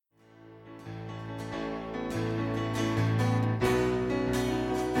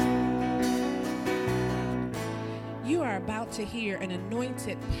about to hear an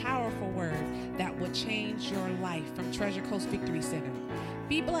anointed, powerful word that will change your life from Treasure Coast Victory Center.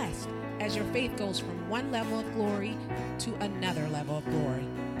 Be blessed as your faith goes from one level of glory to another level of glory.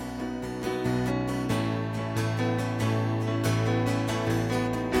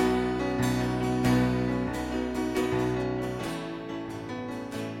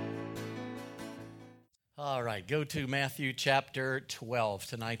 All right, go to Matthew chapter 12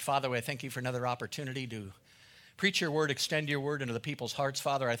 tonight. Father, I thank you for another opportunity to preach your word, extend your word into the people's hearts.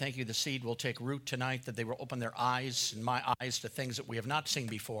 Father, I thank you the seed will take root tonight, that they will open their eyes and my eyes to things that we have not seen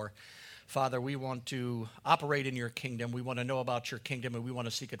before. Father, we want to operate in your kingdom. We want to know about your kingdom, and we want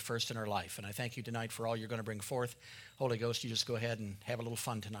to seek it first in our life. And I thank you tonight for all you're going to bring forth. Holy Ghost, you just go ahead and have a little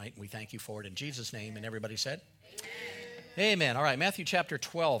fun tonight, and we thank you for it in Jesus' name. And everybody said? Amen. Amen. All right, Matthew chapter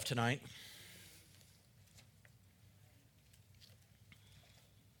 12 tonight.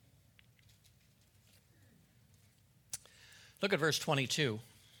 Look at verse 22.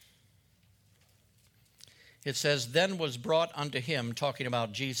 It says, "Then was brought unto him," talking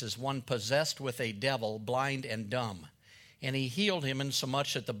about Jesus, "one possessed with a devil, blind and dumb. And he healed him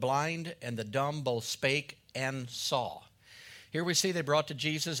insomuch that the blind and the dumb both spake and saw." Here we see they brought to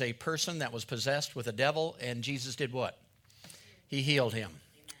Jesus a person that was possessed with a devil, and Jesus did what? He healed him.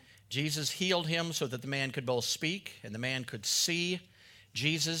 Jesus healed him so that the man could both speak and the man could see.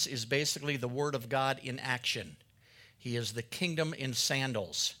 Jesus is basically the Word of God in action. He is the kingdom in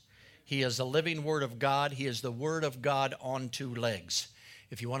sandals. He is the living Word of God. He is the Word of God on two legs.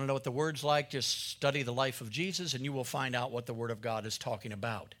 If you want to know what the Word's like, just study the life of Jesus and you will find out what the Word of God is talking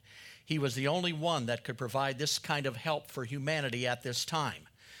about. He was the only one that could provide this kind of help for humanity at this time.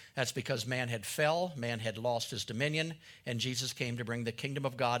 That's because man had fell, man had lost his dominion, and Jesus came to bring the kingdom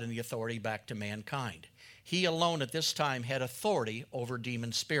of God and the authority back to mankind. He alone at this time had authority over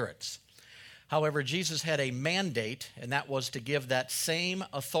demon spirits. However, Jesus had a mandate, and that was to give that same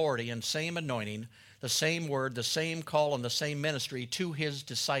authority and same anointing, the same word, the same call, and the same ministry to his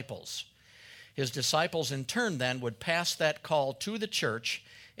disciples. His disciples, in turn, then, would pass that call to the church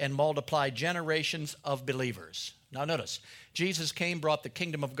and multiply generations of believers. Now notice, Jesus came, brought the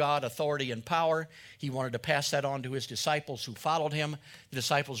kingdom of God, authority and power. He wanted to pass that on to his disciples who followed him. The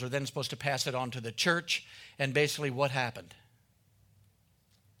disciples are then supposed to pass it on to the church. And basically, what happened?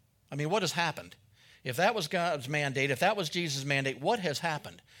 I mean, what has happened? If that was God's mandate, if that was Jesus' mandate, what has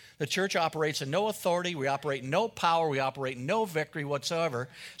happened? The church operates in no authority, we operate in no power, we operate in no victory whatsoever.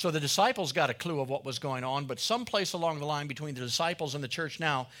 So the disciples got a clue of what was going on, but someplace along the line between the disciples and the church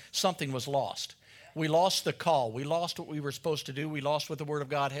now, something was lost. We lost the call. We lost what we were supposed to do. We lost what the Word of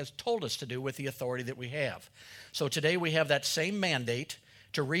God has told us to do with the authority that we have. So today we have that same mandate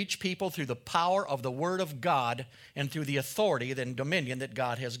to reach people through the power of the Word of God and through the authority and dominion that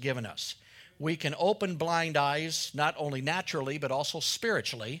God has given us. We can open blind eyes, not only naturally, but also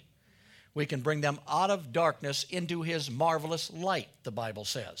spiritually. We can bring them out of darkness into His marvelous light, the Bible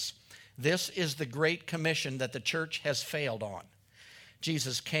says. This is the great commission that the church has failed on.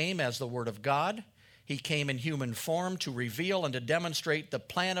 Jesus came as the Word of God. He came in human form to reveal and to demonstrate the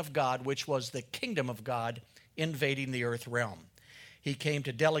plan of God, which was the kingdom of God invading the earth realm. He came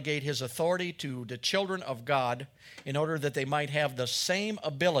to delegate his authority to the children of God in order that they might have the same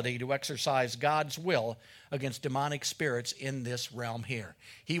ability to exercise God's will against demonic spirits in this realm here.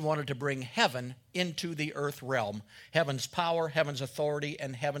 He wanted to bring heaven into the earth realm, heaven's power, heaven's authority,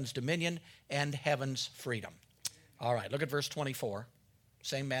 and heaven's dominion, and heaven's freedom. All right, look at verse 24,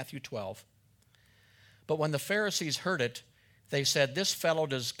 same Matthew 12. "But when the Pharisees heard it, they said, 'This fellow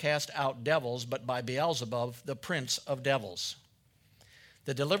does cast out devils, but by Beelzebub, the prince of devils.'"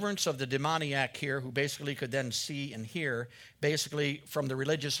 The deliverance of the demoniac here, who basically could then see and hear, basically from the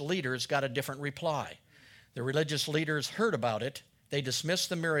religious leaders got a different reply. The religious leaders heard about it. They dismissed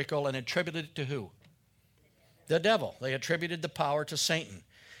the miracle and attributed it to who? The devil. They attributed the power to Satan.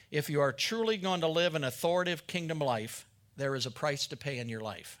 If you are truly going to live an authoritative kingdom life, there is a price to pay in your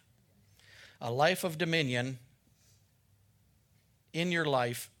life. A life of dominion in your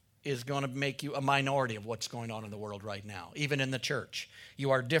life is going to make you a minority of what's going on in the world right now, even in the church. You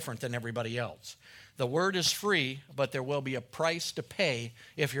are different than everybody else. The word is free, but there will be a price to pay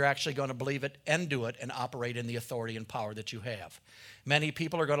if you're actually going to believe it and do it and operate in the authority and power that you have. Many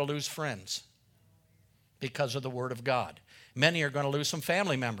people are going to lose friends because of the Word of God. Many are going to lose some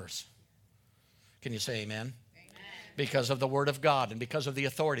family members. Can you say amen? Because of the Word of God and because of the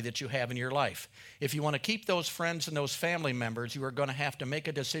authority that you have in your life. If you want to keep those friends and those family members, you are going to have to make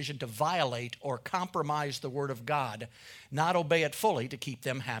a decision to violate or compromise the Word of God, not obey it fully to keep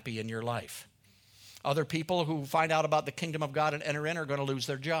them happy in your life. Other people who find out about the kingdom of God and enter in are going to lose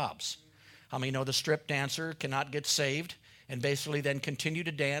their jobs. How many know the strip dancer cannot get saved and basically then continue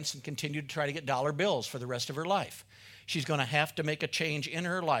to dance and continue to try to get dollar bills for the rest of her life? She's going to have to make a change in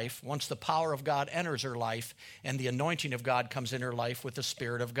her life once the power of God enters her life and the anointing of God comes in her life with the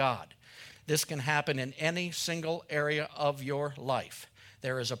Spirit of God. This can happen in any single area of your life.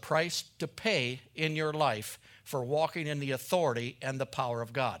 There is a price to pay in your life for walking in the authority and the power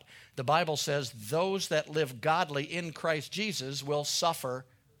of God. The Bible says those that live godly in Christ Jesus will suffer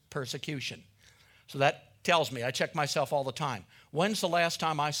persecution. So that tells me, I check myself all the time, when's the last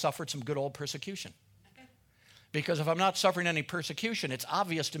time I suffered some good old persecution? Because if I'm not suffering any persecution, it's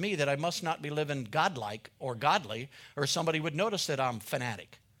obvious to me that I must not be living godlike or godly, or somebody would notice that I'm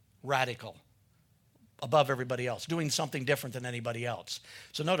fanatic, radical, above everybody else, doing something different than anybody else.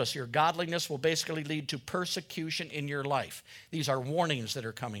 So notice, your godliness will basically lead to persecution in your life. These are warnings that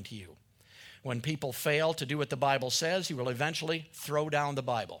are coming to you. When people fail to do what the Bible says, you will eventually throw down the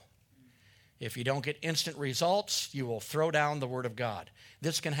Bible. If you don't get instant results, you will throw down the Word of God.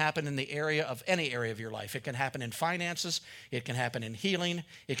 This can happen in the area of any area of your life. It can happen in finances. It can happen in healing.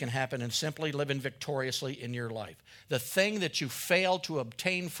 It can happen in simply living victoriously in your life. The thing that you fail to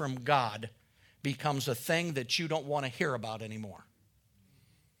obtain from God becomes a thing that you don't want to hear about anymore.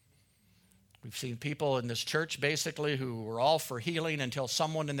 We've seen people in this church basically who were all for healing until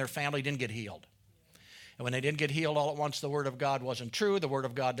someone in their family didn't get healed. And when they didn't get healed all at once, the Word of God wasn't true. The Word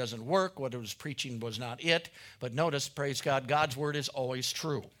of God doesn't work. What it was preaching was not it. But notice, praise God, God's Word is always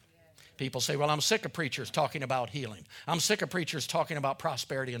true. People say, well, I'm sick of preachers talking about healing. I'm sick of preachers talking about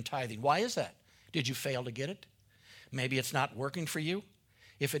prosperity and tithing. Why is that? Did you fail to get it? Maybe it's not working for you.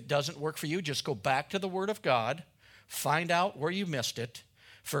 If it doesn't work for you, just go back to the Word of God, find out where you missed it,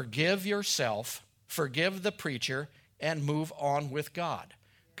 forgive yourself, forgive the preacher, and move on with God.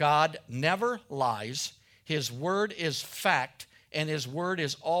 God never lies. His Word is fact, and His Word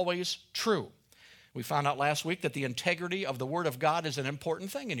is always true. We found out last week that the integrity of the Word of God is an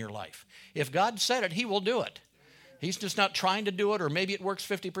important thing in your life. If God said it, He will do it. He's just not trying to do it, or maybe it works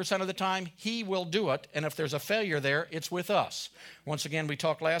 50% of the time. He will do it, and if there's a failure there, it's with us. Once again, we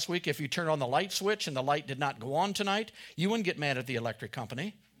talked last week, if you turn on the light switch and the light did not go on tonight, you wouldn't get mad at the electric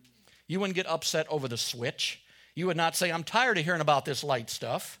company. You wouldn't get upset over the switch. You would not say, I'm tired of hearing about this light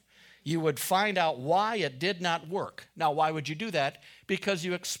stuff. You would find out why it did not work. Now, why would you do that? Because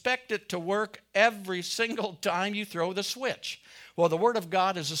you expect it to work every single time you throw the switch. Well, the Word of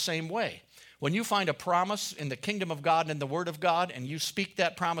God is the same way. When you find a promise in the kingdom of God and in the Word of God, and you speak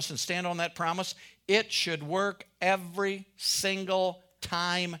that promise and stand on that promise, it should work every single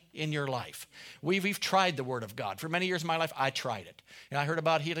time in your life. We've tried the Word of God. For many years of my life, I tried it. And I heard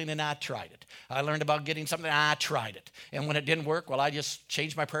about healing, and I tried it. I learned about getting something, and I tried it. And when it didn't work, well, I just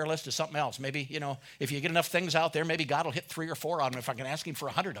changed my prayer list to something else. Maybe, if you get enough things out there, maybe God will hit 3 or 4 on them. If I can ask Him for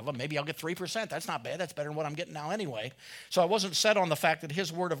 100 of them, maybe I'll get 3%. That's not bad. That's better than what I'm getting now anyway. So I wasn't set on the fact that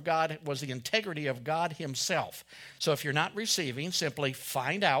His Word of God was the integrity of God Himself. So if you're not receiving, simply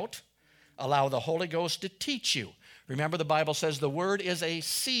find out, allow the Holy Ghost to teach you. Remember, the Bible says the Word is a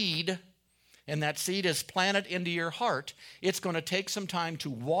seed, and that seed is planted into your heart. It's going to take some time to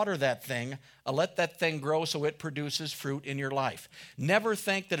water that thing, let that thing grow so it produces fruit in your life. Never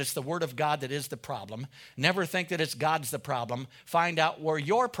think that it's the Word of God that is the problem. Never think that it's God's the problem. Find out where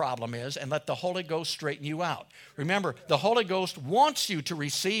your problem is and let the Holy Ghost straighten you out. Remember, the Holy Ghost wants you to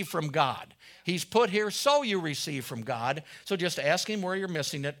receive from God. He's put here so you receive from God. So just ask Him where you're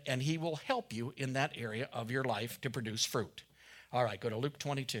missing it, and He will help you in that area of your life to produce fruit. All right, go to Luke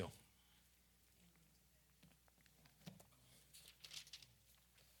 22.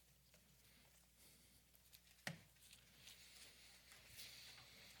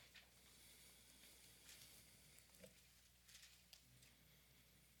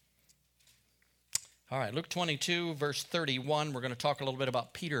 All right, Luke 22, verse 31. We're going to talk a little bit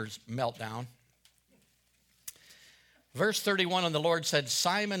about Peter's meltdown. Verse 31, and the Lord said,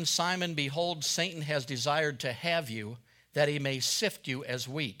 Simon, Simon, behold, Satan has desired to have you, that he may sift you as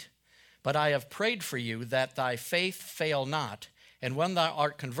wheat. But I have prayed for you, that thy faith fail not, and when thou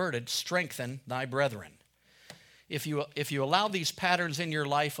art converted, strengthen thy brethren. If you allow these patterns in your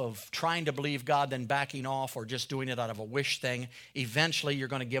life of trying to believe God, then backing off, or just doing it out of a wish thing, eventually you're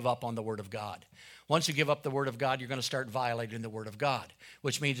going to give up on the Word of God. Once you give up the Word of God, you're going to start violating the Word of God,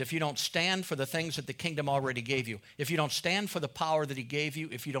 which means if you don't stand for the things that the kingdom already gave you, if you don't stand for the power that He gave you,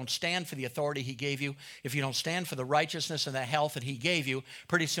 if you don't stand for the authority He gave you, if you don't stand for the righteousness and the health that He gave you,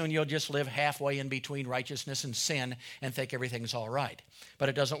 pretty soon you'll just live halfway in between righteousness and sin and think everything's all right. But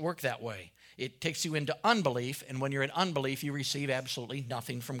it doesn't work that way. It takes you into unbelief, and when you're in unbelief, you receive absolutely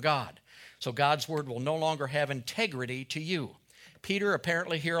nothing from God. So God's Word will no longer have integrity to you. Peter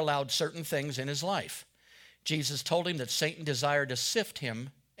apparently here allowed certain things in his life. Jesus told him that Satan desired to sift him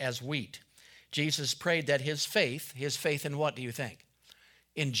as wheat. Jesus prayed that his faith in what do you think?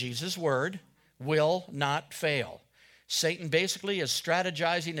 In Jesus' word, will not fail. Satan basically is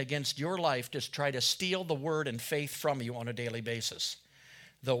strategizing against your life to try to steal the word and faith from you on a daily basis.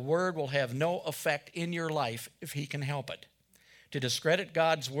 The word will have no effect in your life if he can help it. To discredit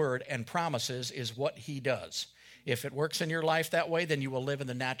God's word and promises is what he does. If it works in your life that way, then you will live in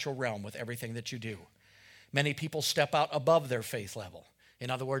the natural realm with everything that you do. Many people step out above their faith level. In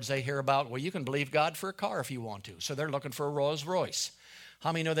other words, they hear about, well, you can believe God for a car if you want to. So they're looking for a Rolls Royce.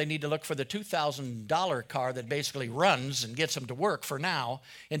 How many know they need to look for the $2,000 car that basically runs and gets them to work for now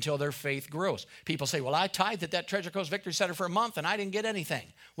until their faith grows? People say, well, I tithed at that Treasure Coast Victory Center for a month and I didn't get anything.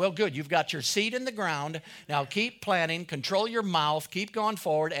 Well, good. You've got your seed in the ground. Now keep planting, control your mouth, keep going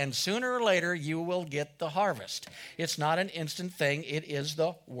forward, and sooner or later you will get the harvest. It's not an instant thing. It is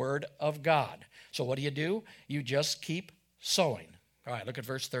the Word of God. So what do? You just keep sowing. All right, look at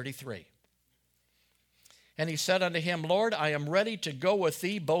verse 33. And he said unto him, Lord, I am ready to go with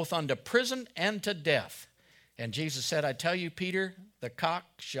thee both unto prison and to death. And Jesus said, I tell you, Peter, the cock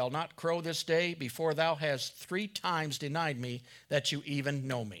shall not crow this day before thou hast 3 times denied me that you even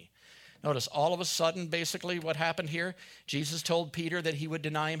know me. Notice all of a sudden, basically what happened here, Jesus told Peter that he would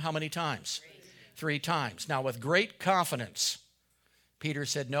deny him how many times? 3 times. Now with great confidence, Peter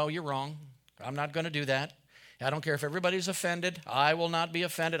said, no, you're wrong. I'm not going to do that. I don't care if everybody's offended. I will not be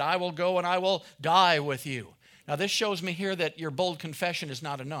offended. I will go and I will die with you. Now, this shows me here that your bold confession is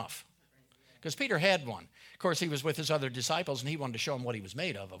not enough. Because Peter had one. Of course, he was with his other disciples, and he wanted to show them what he was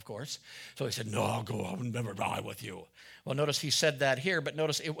made of course. So he said, no, I'll go. I'll never die with you. Well, notice he said that here, but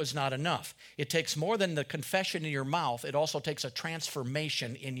notice it was not enough. It takes more than the confession in your mouth. It also takes a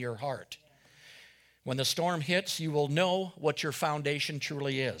transformation in your heart. When the storm hits, you will know what your foundation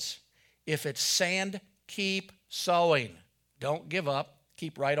truly is. If it's sand, keep sowing. Don't give up.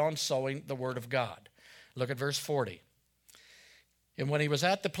 Keep right on sowing the word of God. Look at verse 40. And when he was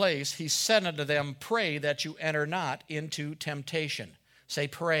at the place, he said unto them, pray that you enter not into temptation. Say,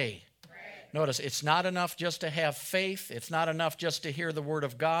 pray. Notice, it's not enough just to have faith. It's not enough just to hear the word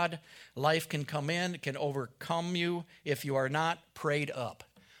of God. Life can come in, can overcome you if you are not prayed up.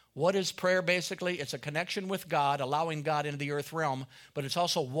 What is prayer basically? It's a connection with God, allowing God into the earth realm, but it's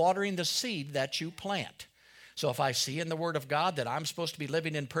also watering the seed that you plant. So if I see in the Word of God that I'm supposed to be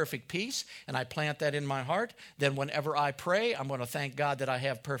living in perfect peace, and I plant that in my heart, then whenever I pray, I'm going to thank God that I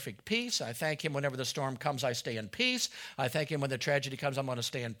have perfect peace. I thank Him whenever the storm comes, I stay in peace. I thank Him when the tragedy comes, I'm going to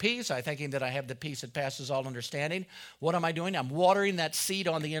stay in peace. I thank Him that I have the peace that passes all understanding. What am I doing? I'm watering that seed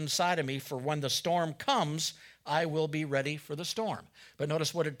on the inside of me for when the storm comes, I will be ready for the storm. But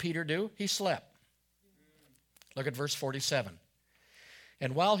notice, what did Peter do? He slept. Look at verse 47.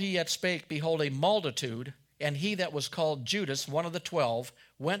 And while he yet spake, behold, a multitude, and he that was called Judas, one of the 12,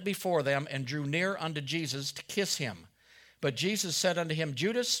 went before them and drew near unto Jesus to kiss him. But Jesus said unto him,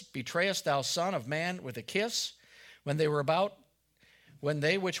 Judas, betrayest thou Son of Man with a kiss? When they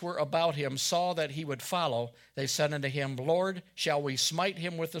which were about him saw that he would follow, they said unto him, Lord, shall we smite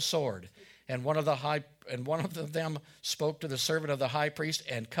him with the sword? And one of them spoke to the servant of the high priest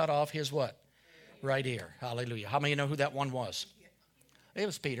and cut off his what? Right ear. Hallelujah. How many know who that one was? It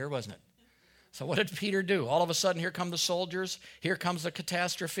was Peter, wasn't it? So what did Peter do? All of a sudden, here come the soldiers. Here comes the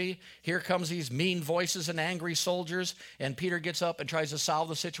catastrophe. Here comes these mean voices and angry soldiers. And Peter gets up and tries to solve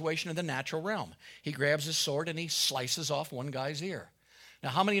the situation in the natural realm. He grabs his sword and he slices off one guy's ear. Now,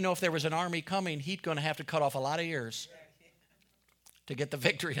 how many know if there was an army coming, he's going to have to cut off a lot of ears to get the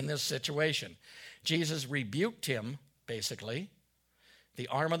victory in this situation? Jesus rebuked him, basically. The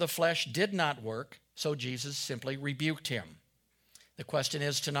arm of the flesh did not work, so Jesus simply rebuked him. The question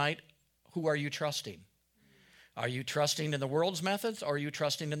is tonight, who are you trusting? Are you trusting in the world's methods, or are you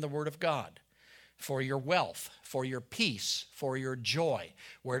trusting in the Word of God? For your wealth, for your peace, for your joy.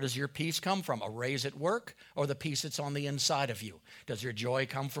 Where does your peace come from? A raise at work, or the peace that's on the inside of you? Does your joy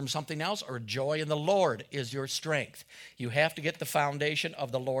come from something else, or joy in the Lord is your strength? You have to get the foundation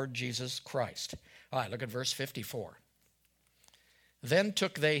of the Lord Jesus Christ. All right, look at verse 54. Then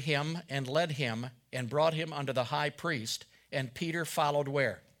took they him and led him and brought him unto the high priest, and Peter followed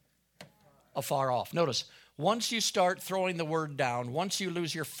where? Afar off. Notice, once you start throwing the word down, once you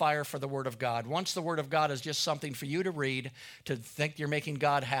lose your fire for the word of God, once the word of God is just something for you to read, to think you're making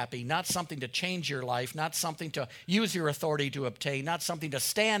God happy, not something to change your life, not something to use your authority to obtain, not something to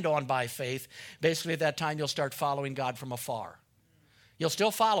stand on by faith, basically at that time you'll start following God from afar. You'll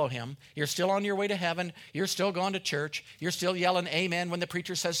still follow him. You're still on your way to heaven. You're still going to church. You're still yelling amen when the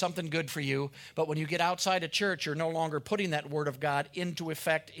preacher says something good for you. But when you get outside of church, you're no longer putting that word of God into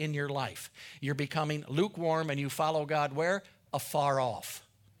effect in your life. You're becoming lukewarm, and you follow God where? Afar off.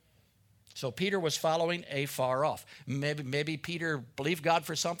 So Peter was following afar off. Maybe Peter believed God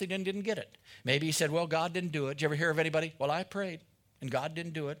for something and didn't get it. Maybe he said, well, God didn't do it. Did you ever hear of anybody? Well, I prayed, and God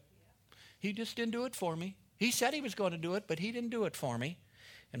didn't do it. He just didn't do it for me. He said he was going to do it, but he didn't do it for me.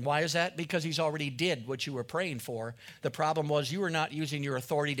 And why is that? Because he's already did what you were praying for. The problem was you were not using your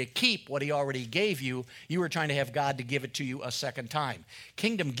authority to keep what he already gave you. You were trying to have God to give it to you a second time.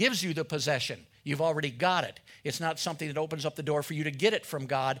 Kingdom gives you the possession. You've already got it. It's not something that opens up the door for you to get it from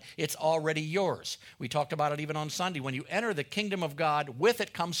God. It's already yours. We talked about it even on Sunday. When you enter the kingdom of God, with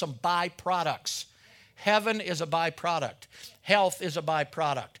it comes some byproducts. Heaven is a byproduct. Health is a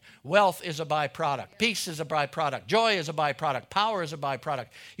byproduct. Wealth is a byproduct. Peace is a byproduct. Joy is a byproduct. Power is a byproduct.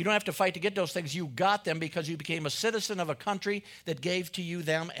 You don't have to fight to get those things. You got them because you became a citizen of a country that gave to you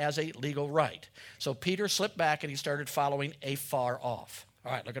them as a legal right. So Peter slipped back and he started following afar off.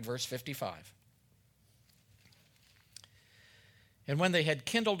 All right, look at verse 55. And when they had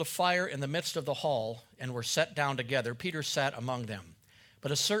kindled a fire in the midst of the hall and were set down together, Peter sat among them.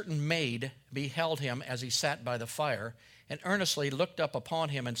 But a certain maid beheld him as he sat by the fire, and earnestly looked up upon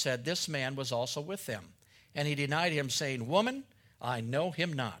him and said, this man was also with them. And he denied him, saying, woman, I know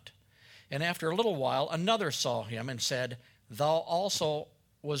him not. And after a little while another saw him and said, thou also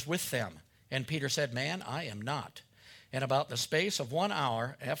was with them. And Peter said, man, I am not. And about the space of 1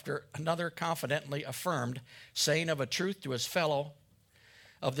 hour after another confidently affirmed, saying of a truth to his fellow,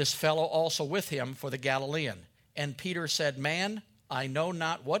 of this fellow also with him for the Galilean. And Peter said, man, I know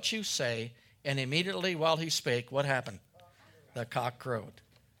not what you say. And immediately while he spake, what happened? The cock crowed.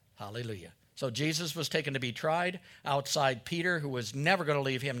 Hallelujah. So Jesus was taken to be tried outside Peter, who was never going to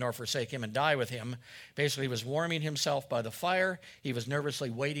leave him nor forsake him and die with him. Basically, he was warming himself by the fire. He was nervously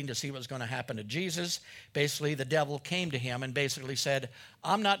waiting to see what was going to happen to Jesus. Basically, the devil came to him and basically said,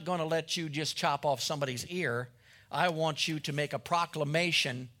 I'm not going to let you just chop off somebody's ear. I want you to make a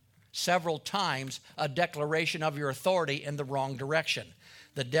proclamation several times, a declaration of your authority in the wrong direction.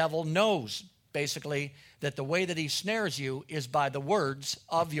 The devil knows, basically, that the way that he snares you is by the words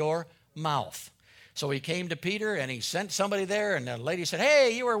of your mouth. So he came to Peter and he sent somebody there, and the lady said,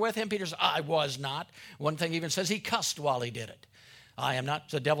 hey, you were with him? Peter said, I was not. One thing even says he cussed while he did it. I am not.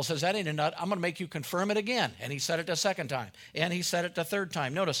 The devil says, that ain't a nut. I'm going to make you confirm it again. And he said it the second time. And he said it the third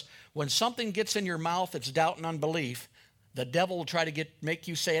time. Notice, when something gets in your mouth, it's doubt and unbelief. The devil will try to make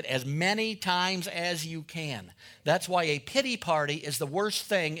you say it as many times as you can. That's why a pity party is the worst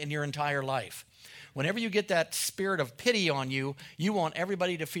thing in your entire life. Whenever you get that spirit of pity on you, you want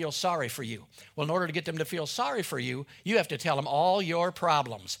everybody to feel sorry for you. Well, in order to get them to feel sorry for you, you have to tell them all your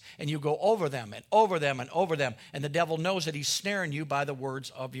problems. And you go over them and over them and over them. And the devil knows that he's snaring you by the words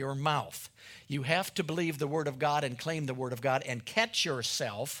of your mouth. You have to believe the word of God and claim the word of God and catch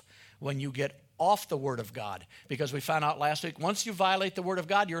yourself when you get off the word of God. Because we found out last week, once you violate the word of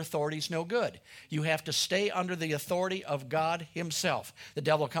God, your authority is no good. You have to stay under the authority of God himself. The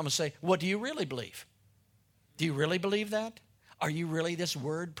devil will come and say, what do you really believe? Do you really believe that? Are you really this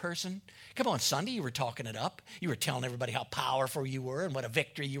word person? Come on, Sunday, you were talking it up. You were telling everybody how powerful you were and what a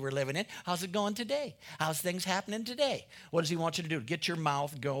victory you were living in. How's it going today? How's things happening today? What does he want you to do? Get your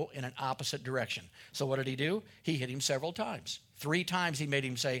mouth go in an opposite direction. So what did he do? He hit him several times. 3 times he made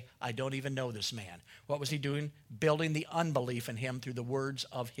him say, I don't even know this man. What was he doing? Building the unbelief in him through the words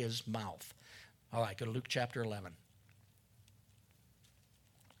of his mouth. All right, go to Luke chapter 11.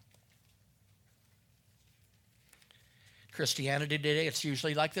 Christianity today, it's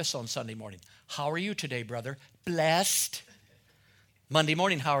usually like this on Sunday morning. How are you today, brother? Blessed. Monday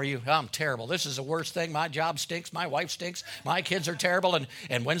morning, how are you? I'm terrible. This is the worst thing. My job stinks. My wife stinks. My kids are terrible.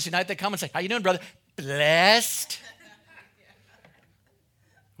 And Wednesday night they come and say, how you doing, brother? Blessed.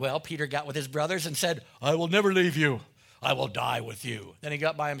 Well, Peter got with his brothers and said, I will never leave you. I will die with you. Then he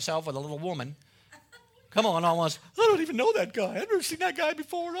got by himself with a little woman. Come on, almost. I don't even know that guy. I've never seen that guy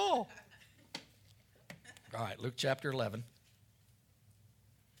before at all. All right, Luke chapter 11.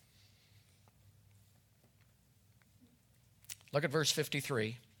 Look at verse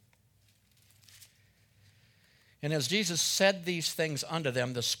 53. And as Jesus said these things unto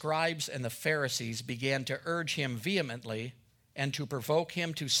them, the scribes and the Pharisees began to urge him vehemently and to provoke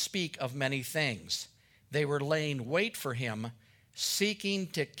him to speak of many things. They were laying wait for him, seeking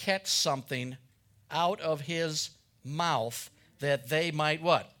to catch something out of his mouth that they might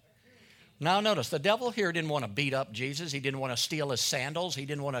what? Now notice, the devil here didn't want to beat up Jesus. He didn't want to steal his sandals. He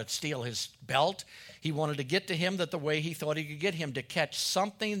didn't want to steal his belt. He wanted to get to him the way he thought he could get him, to catch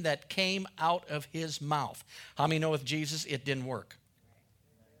something that came out of his mouth. How many know with Jesus it didn't work?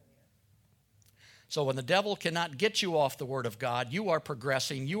 So when the devil cannot get you off the Word of God, you are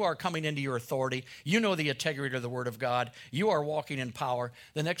progressing, you are coming into your authority, you know the integrity of the Word of God, you are walking in power.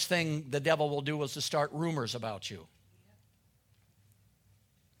 The next thing the devil will do is to start rumors about you.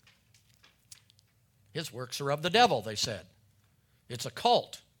 His works are of the devil, they said. It's a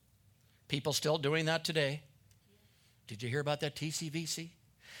cult. People still doing that today. Did you hear about that TCVC?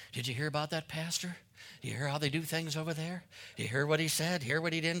 Did you hear about that pastor? Do you hear how they do things over there? Do you hear what he said? Hear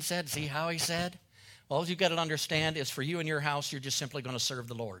what he didn't said? See how he said? Well, all you've got to understand is for you and your house, you're just simply going to serve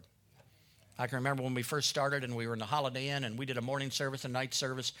the Lord. I can remember when we first started and we were in the Holiday Inn and we did a morning service and night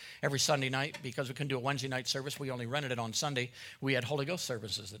service every Sunday night. Because we couldn't do a Wednesday night service, we only rented it on Sunday. We had Holy Ghost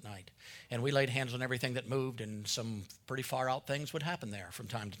services at night. And we laid hands on everything that moved, and some pretty far out things would happen there from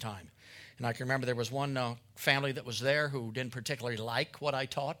time to time. And I can remember there was one family that was there who didn't particularly like what I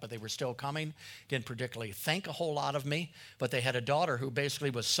taught, but they were still coming, didn't particularly think a whole lot of me, but they had a daughter who basically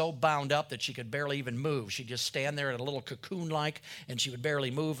was so bound up that she could barely even move. She'd just stand there in a little cocoon-like, and she would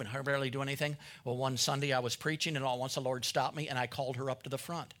barely move and barely do anything. Well, one Sunday I was preaching, and all at once the Lord stopped me, and I called her up to the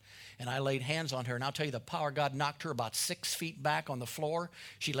front. And I laid hands on her, and I'll tell you, the power of God knocked her about 6 feet back on the floor.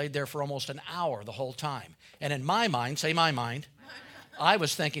 She laid there for almost an hour the whole time. And in my mind, say my mind, I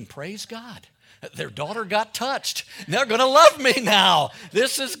was thinking, praise God. Their daughter got touched. They're going to love me now.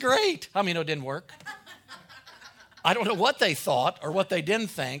 This is great. How many know it didn't work? I don't know what they thought or what they didn't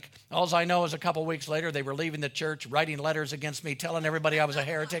think. All I know is a couple weeks later, they were leaving the church, writing letters against me, telling everybody I was a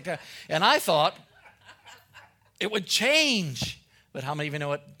heretic. And I thought it would change. But how many of you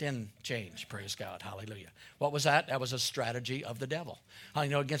know it didn't change? Praise God. Hallelujah. What was that? That was a strategy of the devil. How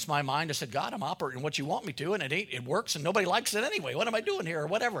many know against my mind, I said, God, I'm operating what you want me to, and it works, and nobody likes it anyway. What am I doing here or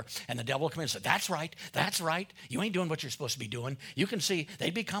whatever? And the devil will come in and say, that's right. You ain't doing what you're supposed to be doing. You can see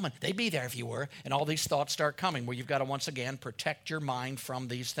they'd be coming. They'd be there if you were. And all these thoughts start coming where you've got to once again protect your mind from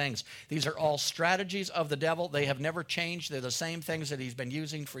these things. These are all strategies of the devil. They have never changed. They're the same things that he's been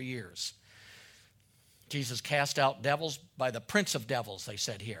using for years. Jesus cast out devils by the prince of devils, they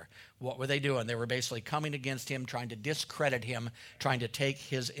said here. What were they doing? They were basically coming against him, trying to discredit him, trying to take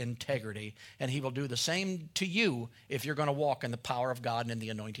his integrity. And he will do the same to you if you're going to walk in the power of God and in the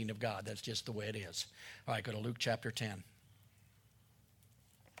anointing of God. That's just the way it is. All right, go to Luke chapter 10.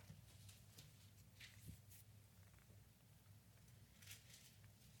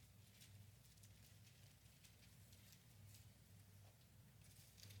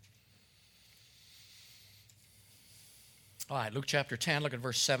 All right, Luke chapter 10, look at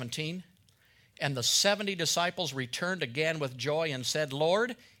verse 17. And the 70 disciples returned again with joy and said,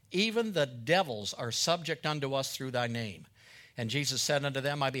 Lord, even the devils are subject unto us through thy name. And Jesus said unto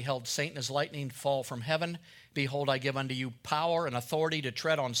them, I beheld Satan as lightning fall from heaven. Behold, I give unto you power and authority to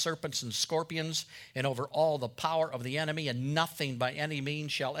tread on serpents and scorpions, and over all the power of the enemy, and nothing by any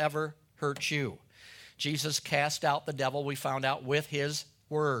means shall ever hurt you. Jesus cast out the devil, we found out, with his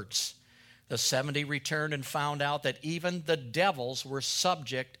words. The 70 returned and found out that even the devils were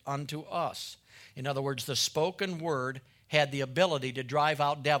subject unto us. In other words, the spoken word had the ability to drive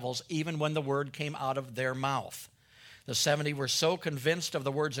out devils even when the word came out of their mouth. The 70 were so convinced of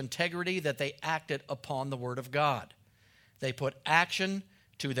the word's integrity that they acted upon the word of God. They put action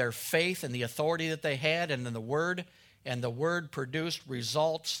to their faith and the authority that they had and in the word, and the word produced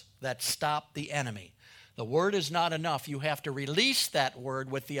results that stopped the enemy. The word is not enough. You have to release that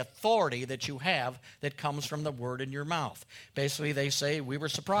word with the authority that you have that comes from the word in your mouth. Basically, they say, we were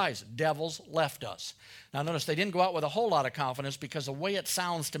surprised. Devils left us. Now, notice they didn't go out with a whole lot of confidence because the way it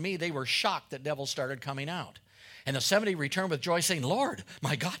sounds to me, they were shocked that devils started coming out. And the 70 returned with joy, saying, Lord,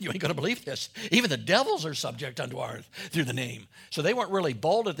 my God, you ain't going to believe this. Even the devils are subject unto ours through the name. So they weren't really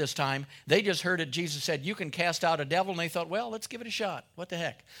bold at this time. They just heard it. Jesus said, you can cast out a devil. And they thought, well, let's give it a shot. What the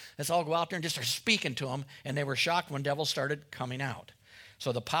heck? Let's all go out there and just start speaking to them. And they were shocked when devils started coming out.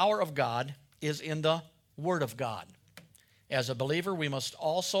 So the power of God is in the Word of God. As a believer, we must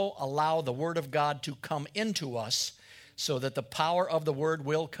also allow the Word of God to come into us so that the power of the Word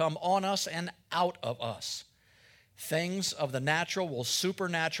will come on us and out of us. Things of the natural will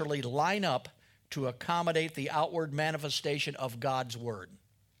supernaturally line up to accommodate the outward manifestation of God's Word.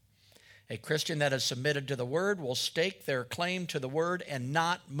 A Christian that is submitted to the Word will stake their claim to the Word and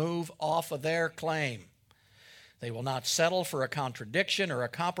not move off of their claim. They will not settle for a contradiction or a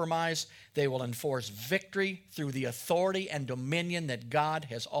compromise. They will enforce victory through the authority and dominion that God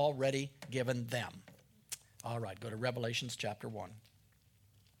has already given them. All right, go to Revelations chapter 1.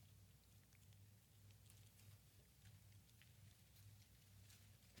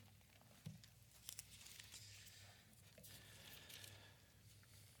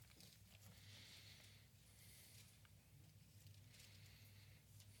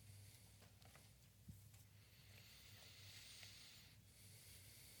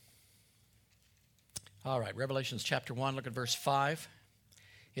 All right, Revelations chapter 1, look at verse 5.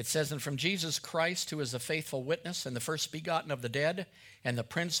 It says, "And from Jesus Christ, who is the faithful witness and the first begotten of the dead, and the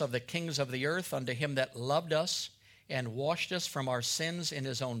prince of the kings of the earth, unto him that loved us and washed us from our sins in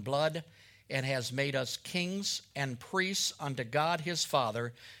his own blood, and has made us kings and priests unto God his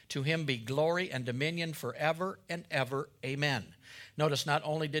Father. To him be glory and dominion forever and ever. Amen." Notice, not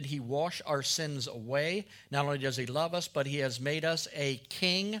only did he wash our sins away, not only does he love us, but he has made us a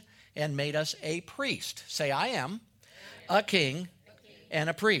king and made us a priest. Say, I am a king and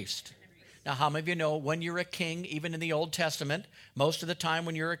a priest. Now, how many of you know when you're a king, even in the Old Testament, most of the time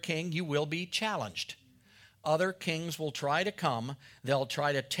when you're a king, you will be challenged. Other kings will try to come. They'll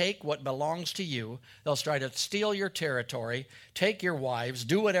try to take what belongs to you. They'll try to steal your territory, take your wives,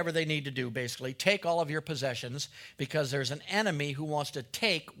 do whatever they need to do, basically. Take all of your possessions, because there's an enemy who wants to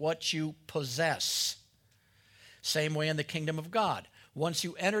take what you possess. Same way in the kingdom of God. Once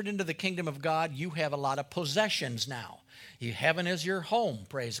you entered into the kingdom of God, you have a lot of possessions now. Heaven is your home,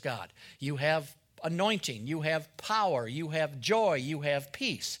 praise God. You have anointing, you have power, you have joy, you have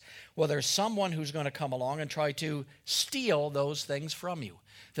peace. Well, there's someone who's going to come along and try to steal those things from you.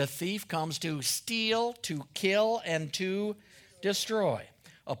 The thief comes to steal, to kill, and to destroy.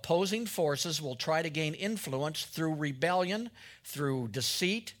 Opposing forces will try to gain influence through rebellion, through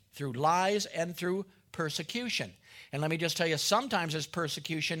deceit, through lies, and through persecution. And let me just tell you, sometimes this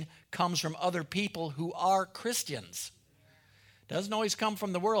persecution comes from other people who are Christians. Doesn't always come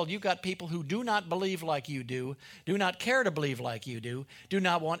from the world. You've got people who do not believe like you do not care to believe like you do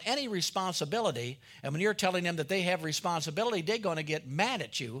not want any responsibility. And when you're telling them that they have responsibility, they're going to get mad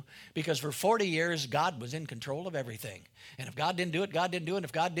at you, because for 40 years, God was in control of everything. And if God didn't do it, God didn't do it. And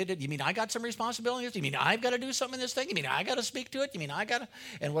if God did it, you mean I got some responsibility? You mean I've got to do something in this thing? You mean I got to speak to it? You mean I got to?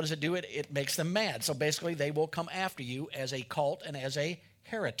 And what does it do? It makes them mad. So basically, they will come after you as a cult and as a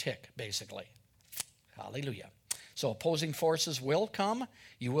heretic, basically. Hallelujah. So opposing forces will come.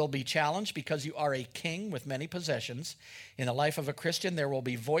 You will be challenged because you are a king with many possessions. In the life of a Christian, there will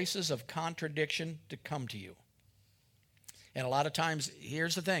be voices of contradiction to come to you. And a lot of times,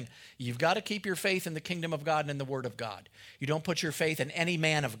 here's the thing. You've got to keep your faith in the kingdom of God and in the word of God. You don't put your faith in any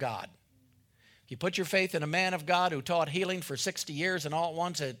man of God. You put your faith in a man of God who taught healing for 60 years, and all at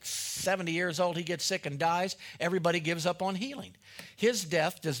once at 70 years old he gets sick and dies. Everybody gives up on healing. His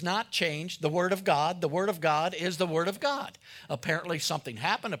death does not change the Word of God. The Word of God is the Word of God. Apparently something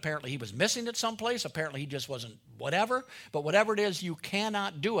happened. Apparently he was missing it someplace. Apparently he just wasn't whatever. But whatever it is, you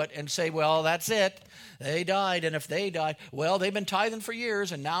cannot do it and say, well, that's it. They died, and if they died, well, they've been tithing for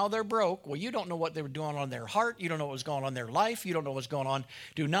years, and now they're broke. Well, you don't know what they were doing on their heart. You don't know what was going on in their life. You don't know what's going on.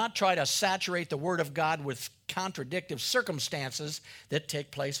 Do not try to saturate the Word of God with contradictive circumstances that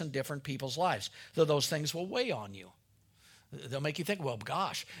take place in different people's lives. So those things will weigh on you. They'll make you think, well,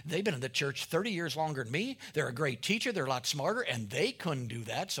 gosh, they've been in the church 30 years longer than me. They're a great teacher. They're a lot smarter, and they couldn't do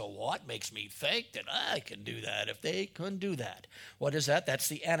that. So what makes me think that I can do that if they couldn't do that? What is that? That's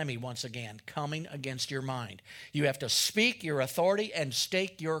the enemy, once again, coming against your mind. You have to speak your authority and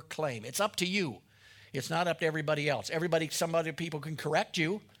stake your claim. It's up to you. It's not up to everybody else. Some other people can correct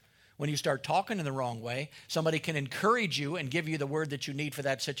you when you start talking in the wrong way. Somebody can encourage you and give you the word that you need for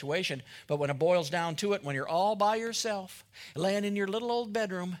that situation. But when it boils down to it, when you're all by yourself, laying in your little old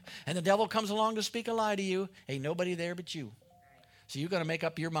bedroom, and the devil comes along to speak a lie to you, ain't nobody there but you. So you've got to make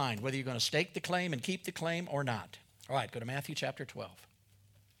up your mind whether you're going to stake the claim and keep the claim or not. All right, go to Matthew chapter 12.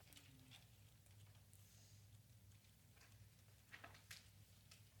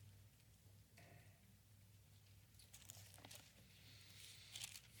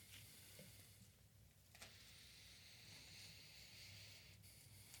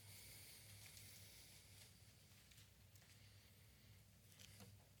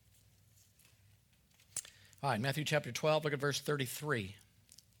 All right, Matthew chapter 12, look at verse 33.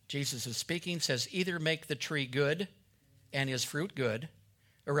 Jesus is speaking, says, either make the tree good and his fruit good,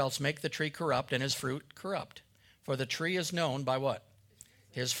 or else make the tree corrupt and his fruit corrupt. For the tree is known by what?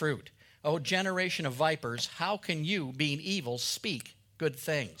 His fruit. O generation of vipers, how can you, being evil, speak good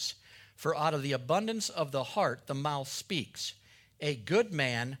things? For out of the abundance of the heart the mouth speaks. A good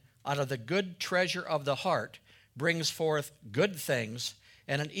man out of the good treasure of the heart brings forth good things,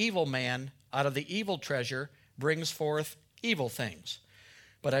 and an evil man out of the evil treasure brings forth evil things.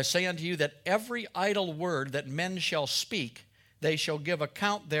 But I say unto you that every idle word that men shall speak, they shall give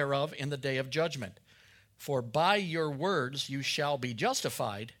account thereof in the day of judgment. For by your words you shall be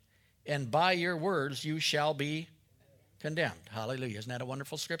justified, and by your words you shall be condemned. Hallelujah. Isn't that a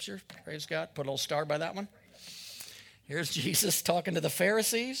wonderful scripture? Praise God. Put a little star by that one. Here's Jesus talking to the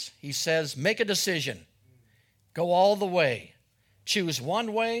Pharisees. He says, make a decision. Go all the way. Choose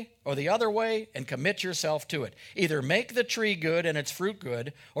one way or the other way and commit yourself to it. Either make the tree good and its fruit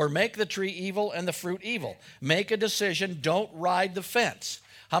good, or make the tree evil and the fruit evil. Make a decision. Don't ride the fence.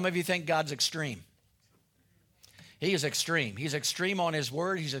 How many of you think God's extreme? He is extreme. He's extreme on his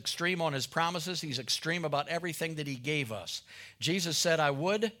word. He's extreme on his promises. He's extreme about everything that he gave us. Jesus said, I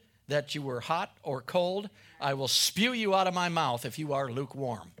would that you were hot or cold. I will spew you out of my mouth if you are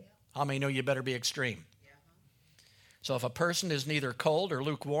lukewarm. How many know you better be extreme? So if a person is neither cold or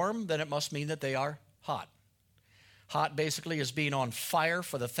lukewarm, then it must mean that they are hot. Hot basically is being on fire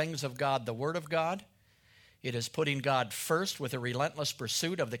for the things of God, the Word of God. It is putting God first with a relentless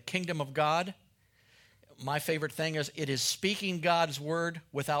pursuit of the kingdom of God. My favorite thing is it is speaking God's Word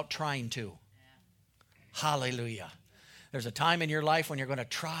without trying to. Hallelujah. There's a time in your life when you're going to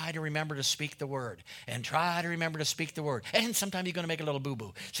try to remember to speak the word and try to remember to speak the word. And sometimes you're going to make a little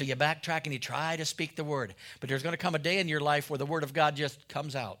boo-boo. So you backtrack and you try to speak the word. But there's going to come a day in your life where the word of God just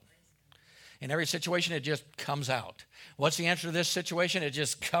comes out. In every situation, it just comes out. What's the answer to this situation? It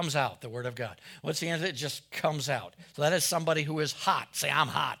just comes out, the word of God. What's the answer? It just comes out. So that is somebody who is hot. Say, I'm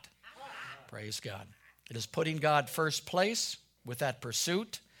hot. Praise God. It is putting God first place with that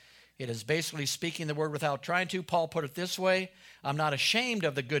pursuit. It is basically speaking the word without trying to. Paul put it this way, I'm not ashamed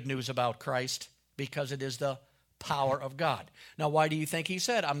of the good news about Christ because it is the power of God. Now, why do you think he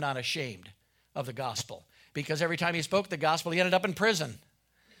said, I'm not ashamed of the gospel? Because every time he spoke the gospel, he ended up in prison.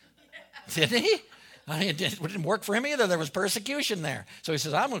 Didn't he? I mean, it didn't work for him either. There was persecution there. So he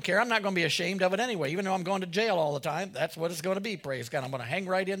says, I don't care. I'm not going to be ashamed of it anyway. Even though I'm going to jail all the time, that's what it's going to be, praise God. I'm going to hang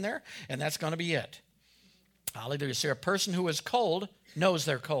right in there, and that's going to be it. Hallelujah. So a person who is cold knows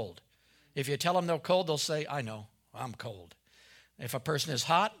they're cold. If you tell them they're cold, they'll say, I know, I'm cold. If a person is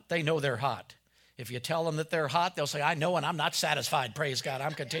hot, they know they're hot. If you tell them that they're hot, they'll say, I know, and I'm not satisfied, praise God.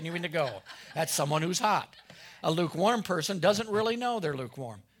 I'm continuing to go. That's someone who's hot. A lukewarm person doesn't really know they're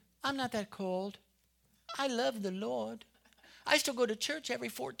lukewarm. I'm not that cold. I love the Lord. I still go to church every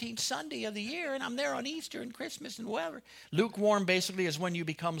 14th Sunday of the year, and I'm there on Easter and Christmas and whatever. Lukewarm basically is when you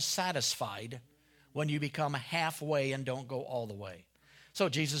become satisfied, when you become halfway and don't go all the way. So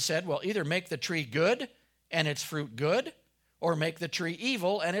Jesus said, well, either make the tree good and its fruit good, or make the tree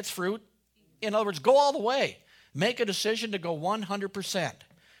evil and its fruit. In other words, go all the way. Make a decision to go 100%.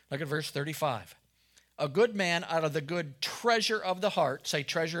 Look at verse 35. A good man out of the good treasure of the heart, say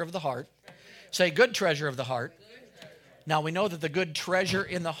treasure of the heart, say good treasure of the heart. Now we know that the good treasure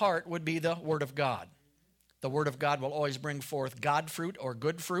in the heart would be the Word of God. The Word of God will always bring forth God fruit or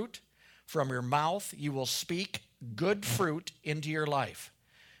good fruit. From your mouth you will speak good fruit into your life.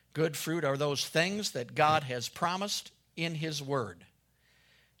 Good fruit are those things that God has promised in his word.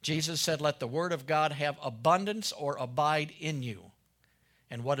 Jesus said, let the word of God have abundance or abide in you.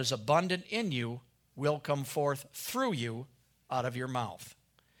 And what is abundant in you will come forth through you out of your mouth.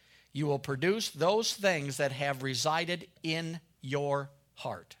 You will produce those things that have resided in your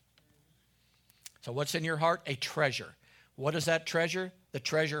heart. So what's in your heart? A treasure. What is that treasure? The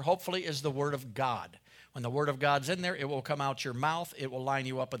treasure, hopefully, is the word of God. When the word of God's in there, it will come out your mouth. It will line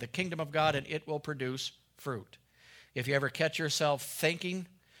you up with the kingdom of God, and it will produce fruit. If you ever catch yourself thinking,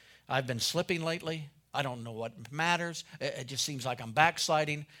 I've been slipping lately, I don't know what matters, it just seems like I'm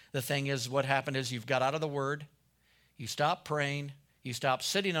backsliding. The thing is, what happened is you've got out of the word, you stopped praying, you stopped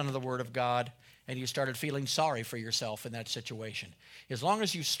sitting under the word of God, and you started feeling sorry for yourself in that situation. As long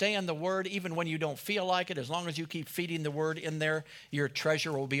as you stay in the word, even when you don't feel like it, as long as you keep feeding the word in there, your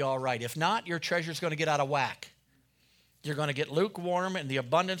treasure will be all right. If not, your treasure is going to get out of whack. You're going to get lukewarm, and the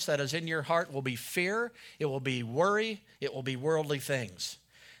abundance that is in your heart will be fear, it will be worry, it will be worldly things.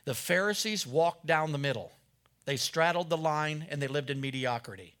 The Pharisees walked down the middle. They straddled the line, and they lived in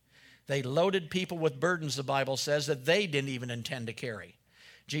mediocrity. They loaded people with burdens, the Bible says, that they didn't even intend to carry.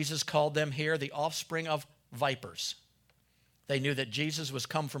 Jesus called them here the offspring of vipers. They knew that Jesus was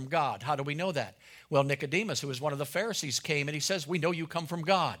come from God. How do we know that? Well, Nicodemus, who was one of the Pharisees, came and he says, we know you come from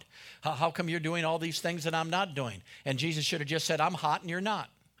God. How come you're doing all these things that I'm not doing? And Jesus should have just said, I'm hot and you're not.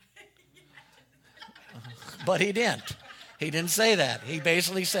 But he didn't. He didn't say that. He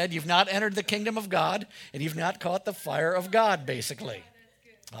basically said, you've not entered the kingdom of God and you've not caught the fire of God, basically.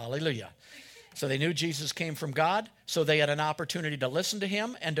 Hallelujah. So they knew Jesus came from God, so they had an opportunity to listen to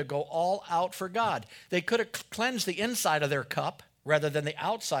him and to go all out for God. They could have cleansed the inside of their cup rather than the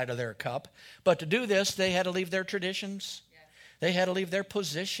outside of their cup, but to do this, they had to leave their traditions. They had to leave their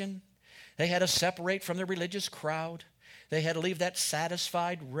position. They had to separate from the religious crowd. They had to leave that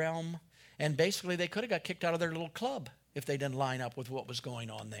satisfied realm, and basically they could have got kicked out of their little club if they didn't line up with what was going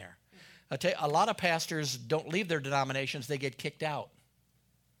on there. I tell you, a lot of pastors don't leave their denominations, they get kicked out.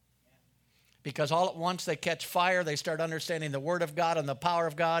 Because all at once they catch fire, they start understanding the Word of God and the power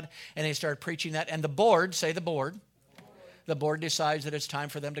of God, and they start preaching that. And the board, say the board decides that it's time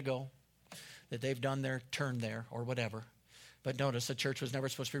for them to go, that they've done their turn there or whatever. But notice the church was never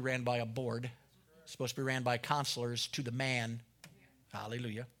supposed to be ran by a board. It's supposed to be ran by counselors to the man.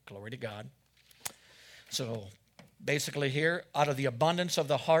 Hallelujah. Glory to God. So basically here, out of the abundance of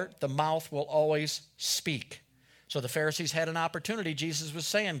the heart, the mouth will always speak. So the Pharisees had an opportunity. Jesus was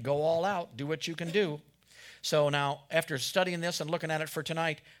saying, go all out, do what you can do. So now, after studying this and looking at it for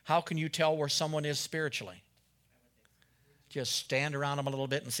tonight, how can you tell where someone is spiritually? Just stand around them a little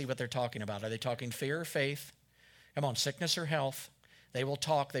bit and see what they're talking about. Are they talking fear or faith? Come on, sickness or health? They will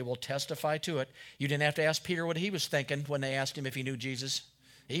talk. They will testify to it. You didn't have to ask Peter what he was thinking when they asked him if he knew Jesus.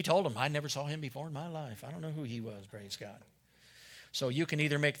 He told them, I never saw him before in my life. I don't know who he was, praise God. So you can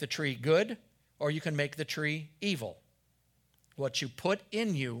either make the tree good or you can make the tree evil. What you put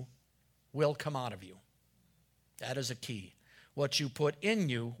in you will come out of you. That is a key. What you put in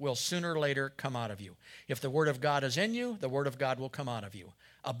you will sooner or later come out of you. If the Word of God is in you, the Word of God will come out of you.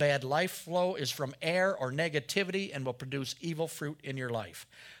 A bad life flow is from air or negativity and will produce evil fruit in your life.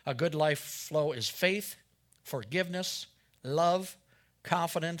 A good life flow is faith, forgiveness, love,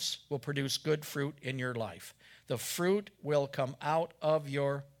 confidence will produce good fruit in your life. The fruit will come out of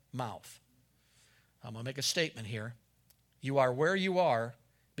your mouth. I'm going to make a statement here. You are where you are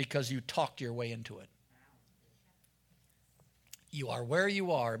because you talked your way into it. You are where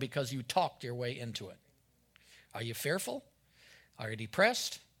you are because you talked your way into it. Are you fearful? Are you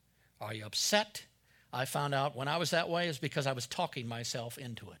depressed? Are you upset? I found out when I was that way is because I was talking myself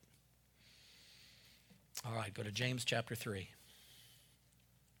into it. All right, go to James chapter 3.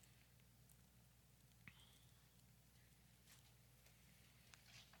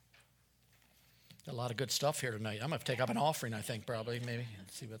 A lot of good stuff here tonight. I'm going to take up an offering, I think, probably, maybe.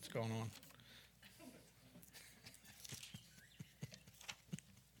 Let's see what's going on.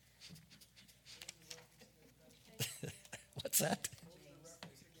 What's that?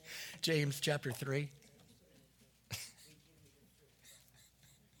 James chapter 3.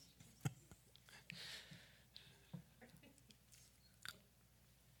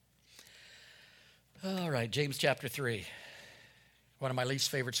 All right, James chapter 3. One of my least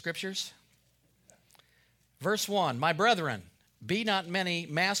favorite scriptures. Verse 1, my brethren, be not many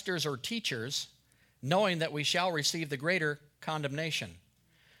masters or teachers, knowing that we shall receive the greater condemnation.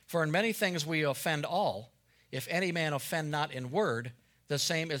 For in many things we offend all. If any man offend not in word, the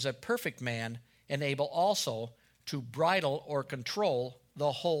same is a perfect man, and able also to bridle or control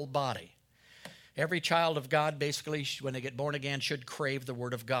the whole body. Every child of God, basically, when they get born again, should crave the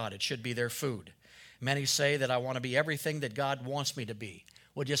Word of God. It should be their food. Many say that I want to be everything that God wants me to be.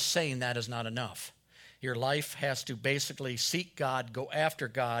 Well, just saying that is not enough. Your life has to basically seek God, go after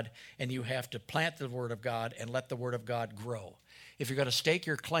God, and you have to plant the Word of God and let the Word of God grow. If you're going to stake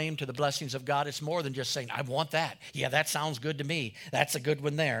your claim to the blessings of God, it's more than just saying, I want that. Yeah, that sounds good to me. That's a good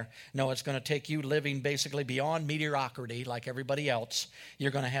one there. No, it's going to take you living basically beyond mediocrity like everybody else.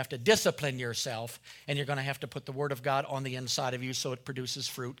 You're going to have to discipline yourself, and you're going to have to put the Word of God on the inside of you so it produces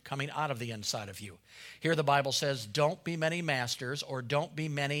fruit coming out of the inside of you. Here the Bible says, don't be many masters or don't be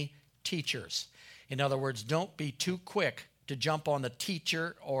many teachers. In other words, don't be too quick to jump on the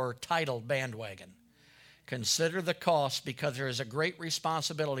teacher or title bandwagon. Consider the cost, because there is a great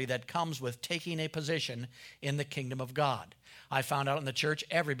responsibility that comes with taking a position in the kingdom of God. I found out in the church,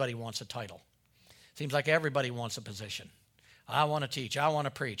 everybody wants a title. Seems like everybody wants a position. I want to teach. I want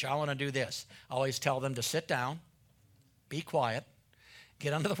to preach. I want to do this. I always tell them to sit down, be quiet,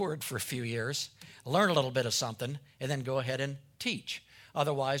 get under the Word for a few years, learn a little bit of something, and then go ahead and teach.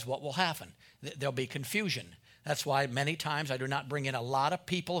 Otherwise, what will happen? There'll be confusion. That's why many times I do not bring in a lot of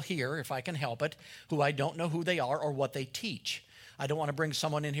people here, if I can help it, who I don't know who they are or what they teach. I don't want to bring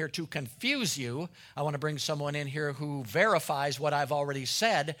someone in here to confuse you. I want to bring someone in here who verifies what I've already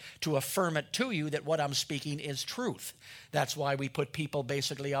said to affirm it to you that what I'm speaking is truth. That's why we put people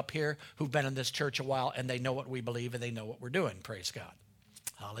basically up here who've been in this church a while and they know what we believe and they know what we're doing. Praise God.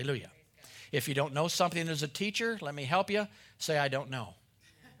 Hallelujah. If you don't know something as a teacher, let me help you. Say, I don't know.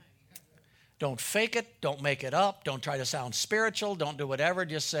 Don't fake it. Don't make it up. Don't try to sound spiritual. Don't do whatever.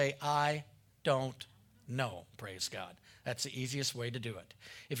 Just say, I don't know. Praise God. That's the easiest way to do it.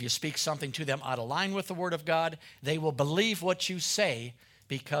 If you speak something to them out of line with the Word of God, they will believe what you say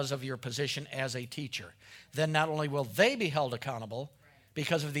because of your position as a teacher. Then not only will they be held accountable,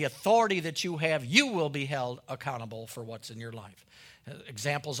 because of the authority that you have, you will be held accountable for what's in your life.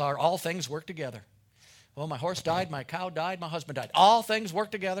 Examples are all things work together. Well, my horse died, my cow died, my husband died. All things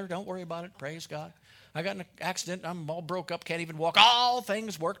work together. Don't worry about it. Praise God. I got in an accident. I'm all broke up, can't even walk. All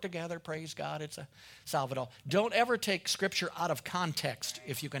things work together. Praise God. It's a salve it all. Don't ever take Scripture out of context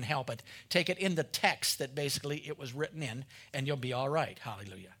if you can help it. Take it in the text that basically it was written in, and you'll be all right.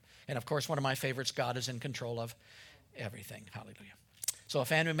 Hallelujah. And, of course, one of my favorites, God is in control of everything. Hallelujah. So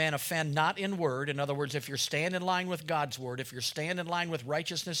if any man offend not in word, in other words, if you're staying in line with God's word, if you're staying in line with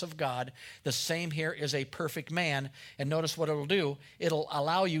righteousness of God, the same here is a perfect man. And notice what it'll do. It'll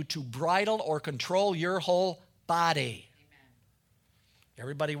allow you to bridle or control your whole body. Amen.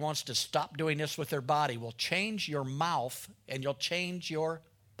 Everybody wants to stop doing this with their body. Well, change your mouth and you'll change your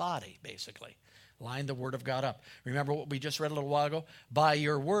body, basically. Line the word of God up. Remember what we just read a little while ago? By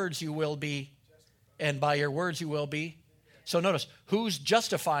your words you will be, and by your words you will be. So notice, who's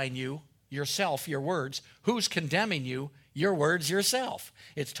justifying you? Yourself, your words. Who's condemning you? Your words, yourself.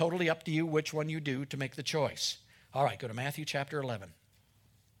 It's totally up to you which one you do to make the choice. All right, go to Matthew chapter 11.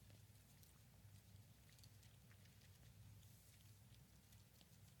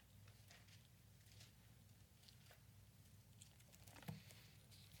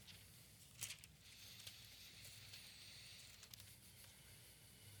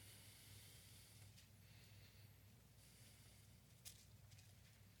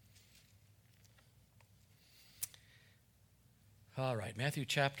 All right, Matthew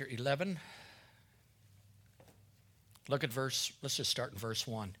chapter 11. Look at let's just start in verse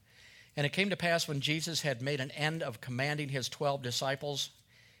 1. And it came to pass when Jesus had made an end of commanding his 12 disciples,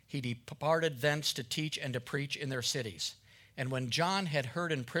 he departed thence to teach and to preach in their cities. And when John had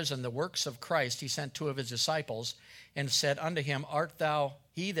heard in prison the works of Christ, he sent 2 of his disciples and said unto him, Art thou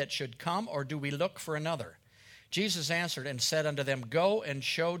he that should come, or do we look for another? Jesus answered and said unto them, Go and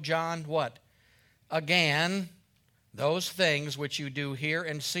show John what? Again, those things which you do hear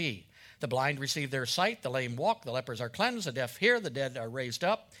and see. The blind receive their sight, the lame walk, the lepers are cleansed, the deaf hear, the dead are raised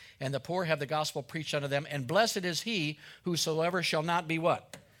up, and the poor have the gospel preached unto them. And blessed is he whosoever shall not be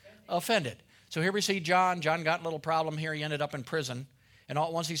what? Offended. So here we see John. John got a little problem here. He ended up in prison. And all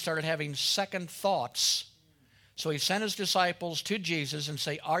at once he started having second thoughts. So he sent his disciples to Jesus and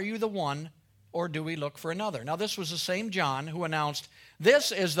say, Are you the one, or do we look for another? Now this was the same John who announced,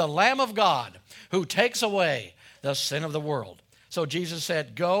 This is the Lamb of God who takes away the sin of the world. So Jesus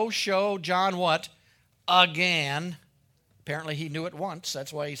said, Go show John what? Again. Apparently he knew it once.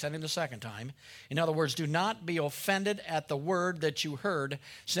 That's why he sent him the second time. In other words, do not be offended at the word that you heard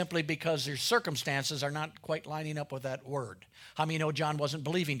simply because your circumstances are not quite lining up with that word. How many know John wasn't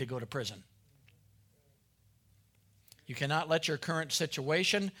believing to go to prison? You cannot let your current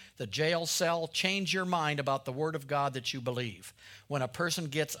situation, the jail cell, change your mind about the word of God that you believe. When a person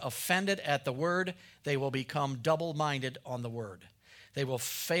gets offended at the word, they will become double-minded on the word. They will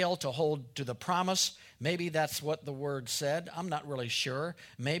fail to hold to the promise. Maybe that's what the word said. I'm not really sure.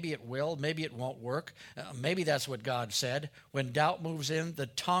 Maybe it will. Maybe it won't work. Maybe that's what God said. When doubt moves in, the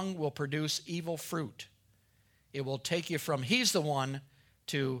tongue will produce evil fruit. It will take you from He's the one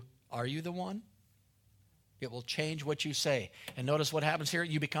to Are you the one? It will change what you say. And notice what happens here.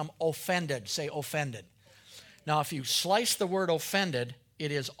 You become offended. Say offended. Now, if you slice the word offended,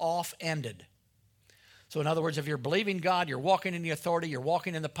 it is off-ended. So in other words, if you're believing God, you're walking in the authority, you're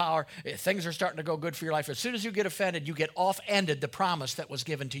walking in the power, things are starting to go good for your life. As soon as you get offended, you get off-ended the promise that was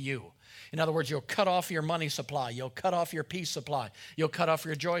given to you. In other words, you'll cut off your money supply. You'll cut off your peace supply. You'll cut off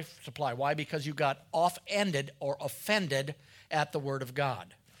your joy supply. Why? Because you got off-ended or offended at the word of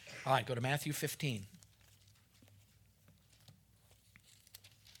God. All right, go to Matthew 15.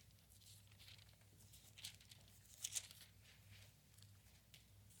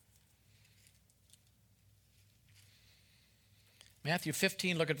 Matthew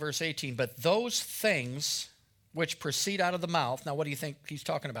 15, look at verse 18. But those things which proceed out of the mouth, now what do you think he's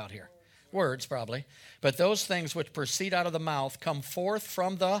talking about here? Words, probably. But those things which proceed out of the mouth come forth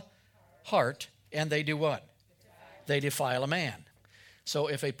from the heart, and they do what? They defile a man. So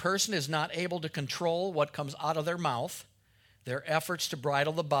if a person is not able to control what comes out of their mouth, their efforts to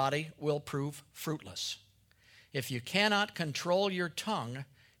bridle the body will prove fruitless. If you cannot control your tongue,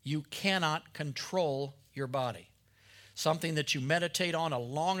 you cannot control your body. Something that you meditate on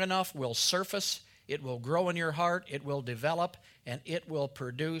long enough will surface, it will grow in your heart, it will develop, and it will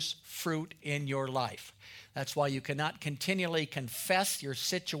produce fruit in your life. That's why you cannot continually confess your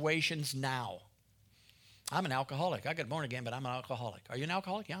situations now. I'm an alcoholic. I got born again, but I'm an alcoholic. Are you an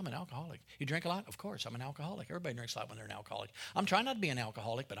alcoholic? Yeah, I'm an alcoholic. You drink a lot? Of course, I'm an alcoholic. Everybody drinks a lot when they're an alcoholic. I'm trying not to be an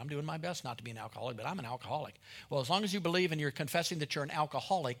alcoholic, but I'm doing my best not to be an alcoholic, but I'm an alcoholic. Well, as long as you believe and you're confessing that you're an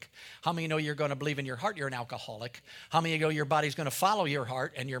alcoholic, how many know you're going to believe in your heart you're an alcoholic? How many know your body's going to follow your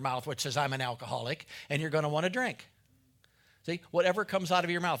heart and your mouth, which says I'm an alcoholic, and you're going to want to drink? See, whatever comes out of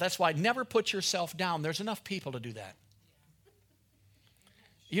your mouth. That's why never put yourself down. There's enough people to do that.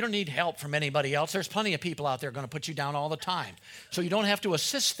 You don't need help from anybody else. There's plenty of people out there going to put you down all the time. So you don't have to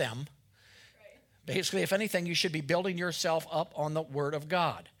assist them. Basically, if anything, you should be building yourself up on the Word of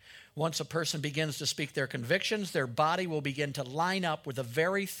God. Once a person begins to speak their convictions, their body will begin to line up with the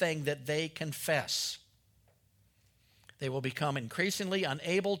very thing that they confess. They will become increasingly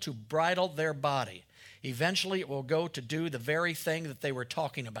unable to bridle their body. Eventually, it will go to do the very thing that they were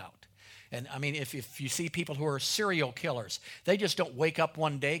talking about. And I mean, if you see people who are serial killers, they just don't wake up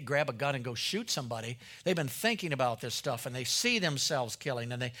one day, grab a gun, and go shoot somebody. They've been thinking about this stuff, and they see themselves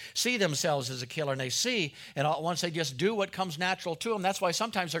killing, and they see themselves as a killer, and they see, and once they just do what comes natural to them, that's why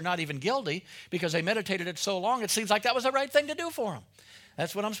sometimes they're not even guilty, because they meditated it so long, it seems like that was the right thing to do for them.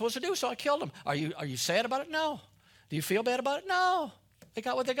 That's what I'm supposed to do, so I killed them. Are you sad about it? No. Do you feel bad about it? No. They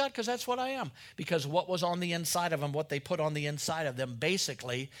got what they got because that's what I am. Because what was on the inside of them, what they put on the inside of them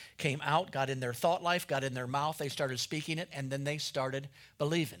basically came out, got in their thought life, got in their mouth. They started speaking it, and then they started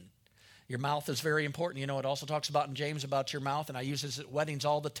believing. Your mouth is very important. You know, it also talks about in James about your mouth, and I use this at weddings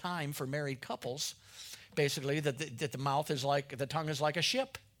all the time for married couples. Basically, that the mouth is like, the tongue is like a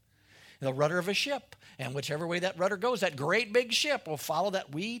ship, the rudder of a ship. And whichever way that rudder goes, that great big ship will follow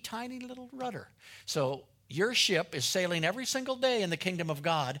that wee tiny little rudder. So your ship is sailing every single day in the kingdom of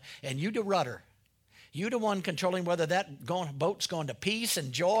God, and you the rudder. You the one controlling whether that boat's going to peace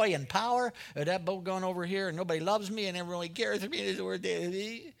and joy and power, or that boat going over here and nobody loves me and everyone cares for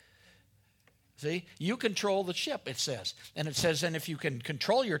me. See, you control the ship, it says. And it says, and if you can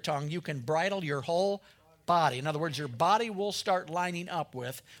control your tongue, you can bridle your whole body. In other words, your body will start lining up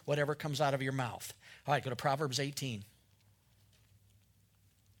with whatever comes out of your mouth. All right, go to Proverbs 18.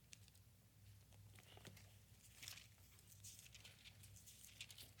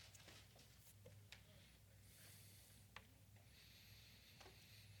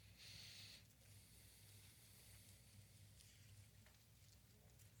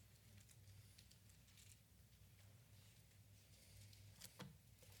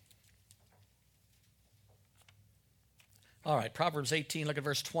 All right, Proverbs 18, look at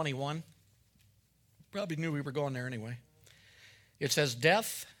verse 21. Probably knew we were going there anyway. It says,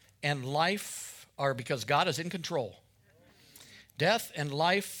 death and life are, because God is in control. Death and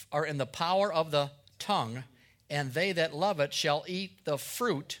life are in the power of the tongue, and they that love it shall eat the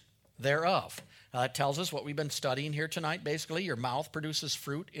fruit thereof. Now, that tells us what we've been studying here tonight. Basically, your mouth produces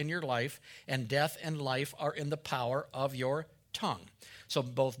fruit in your life, and death and life are in the power of your tongue. So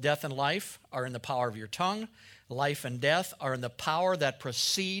both death and life are in the power of your tongue. Life and death are in the power that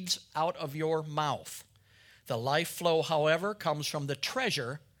proceeds out of your mouth. The life flow, however, comes from the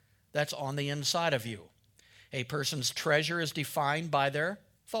treasure that's on the inside of you. A person's treasure is defined by their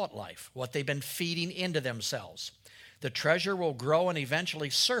thought life, what they've been feeding into themselves. The treasure will grow and eventually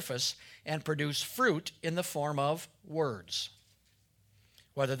surface and produce fruit in the form of words.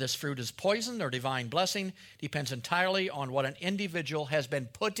 Whether this fruit is poison or divine blessing depends entirely on what an individual has been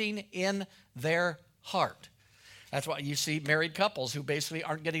putting in their heart. That's why you see married couples who basically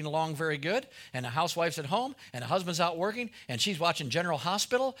aren't getting along very good, and the housewife's at home, and the husband's out working, and she's watching General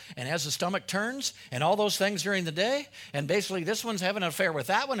Hospital, and as the stomach turns, and all those things during the day, and basically this one's having an affair with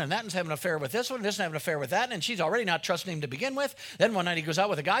that one, and that one's having an affair with this one, and this one's having an affair with that, and she's already not trusting him to begin with. Then one night he goes out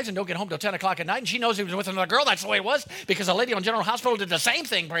with the guys and don't get home till 10 o'clock at night, and she knows he was with another girl. That's the way it was, because a lady on General Hospital did the same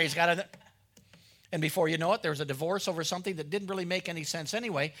thing, praise God. And before you know it, there's a divorce over something that didn't really make any sense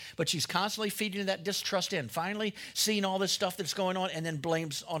anyway, but she's constantly feeding that distrust in, finally seeing all this stuff that's going on, and then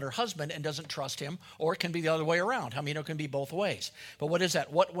blames on her husband and doesn't trust him, or it can be the other way around. I mean, it can be both ways. But what is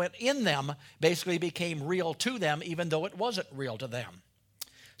that? What went in them basically became real to them, even though it wasn't real to them.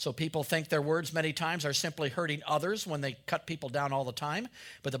 So people think their words many times are simply hurting others when they cut people down all the time.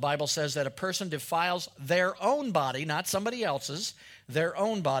 But the Bible says that a person defiles their own body, not somebody else's, their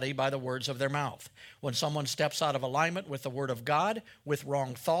own body by the words of their mouth. When someone steps out of alignment with the Word of God, with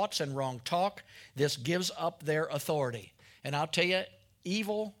wrong thoughts and wrong talk, this gives up their authority. And I'll tell you,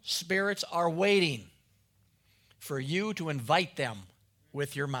 evil spirits are waiting for you to invite them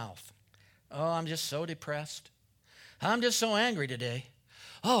with your mouth. Oh, I'm just so depressed. I'm just so angry today.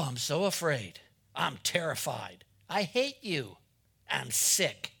 Oh, I'm so afraid. I'm terrified. I hate you. I'm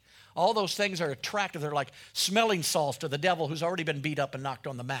sick. All those things are attractive. They're like smelling salts to the devil who's already been beat up and knocked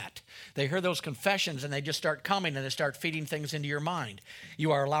on the mat. They hear those confessions and they just start coming and they start feeding things into your mind.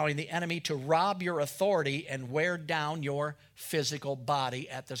 You are allowing the enemy to rob your authority and wear down your physical body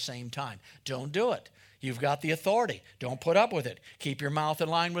at the same time. Don't do it. You've got the authority. Don't put up with it. Keep your mouth in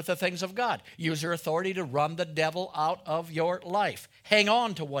line with the things of God. Use your authority to run the devil out of your life. Hang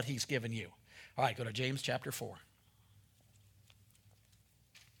on to what he's given you. All right, go to James chapter 4.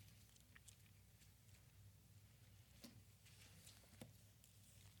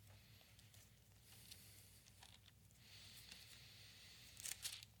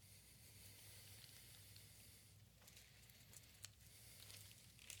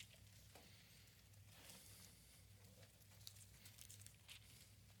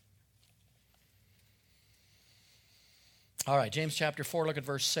 All right, James chapter 4, look at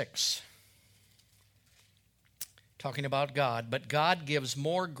verse 6. Talking about God. But God gives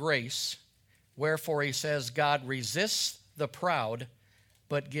more grace, wherefore he says, God resists the proud,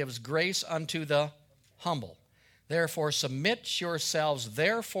 but gives grace unto the humble. Therefore submit yourselves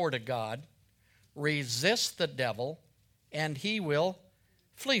therefore to God, resist the devil, and he will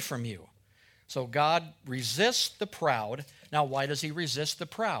flee from you. So God resists the proud. Now, why does he resist the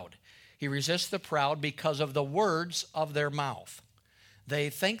proud? He resists the proud because of the words of their mouth. They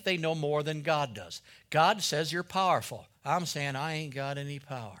think they know more than God does. God says you're powerful. I'm saying I ain't got any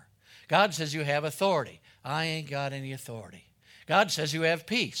power. God says you have authority. I ain't got any authority. God says you have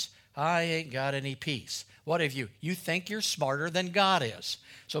peace. I ain't got any peace. What have you? You think you're smarter than God is.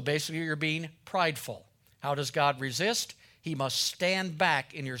 So basically you're being prideful. How does God resist? He must stand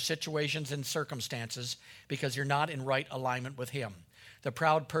back in your situations and circumstances because you're not in right alignment with him. The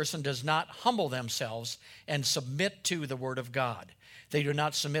proud person does not humble themselves and submit to the word of God. They do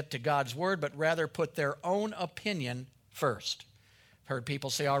not submit to God's word, but rather put their own opinion first. I've heard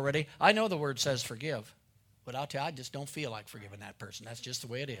people say already, I know the word says forgive, but I'll tell you, I just don't feel like forgiving that person. That's just the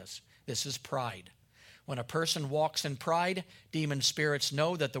way it is. This is pride. When a person walks in pride, demon spirits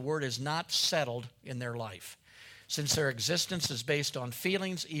know that the word is not settled in their life. Since their existence is based on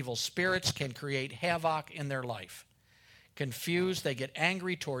feelings, evil spirits can create havoc in their life. Confused, they get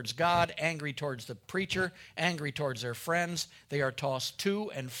angry towards God, angry towards the preacher, angry towards their friends. They are tossed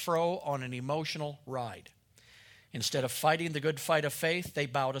to and fro on an emotional ride. Instead of fighting the good fight of faith, they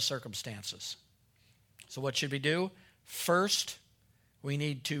bow to circumstances. So what should we do? First, we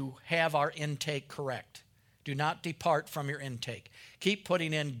need to have our intake correct. Do not depart from your intake. Keep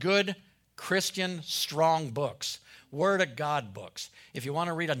putting in good Christian, strong books, Word of God books. If you want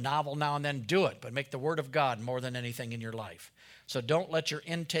to read a novel now and then, do it, but make the Word of God more than anything in your life. So don't let your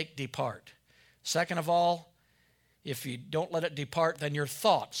intake depart. Second of all, if you don't let it depart, then your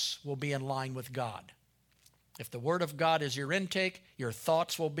thoughts will be in line with God. If the Word of God is your intake, your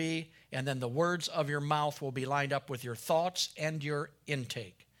thoughts will be, and then the words of your mouth will be lined up with your thoughts and your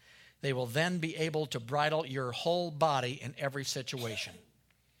intake. They will then be able to bridle your whole body in every situation.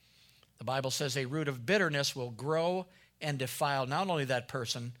 The Bible says a root of bitterness will grow and defile not only that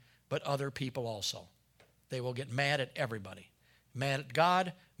person, but other people also. They will get mad at everybody. Mad at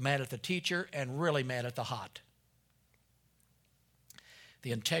God, mad at the teacher, and really mad at the hot.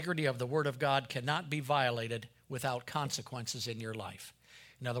 The integrity of the Word of God cannot be violated without consequences in your life.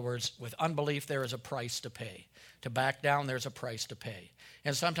 In other words, with unbelief, there is a price to pay. To back down, there's a price to pay.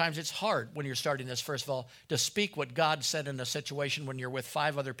 And sometimes it's hard when you're starting this, first of all, to speak what God said in a situation when you're with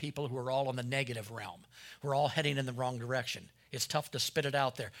 5 other people who are all in the negative realm. We're all heading in the wrong direction. It's tough to spit it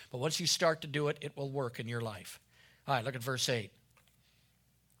out there. But once you start to do it, it will work in your life. All right, look at verse 8.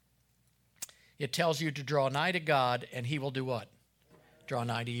 It tells you to draw nigh to God, and he will do what? Draw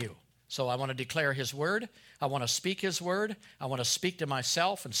nigh to you. So I want to declare his word. I want to speak his word. I want to speak to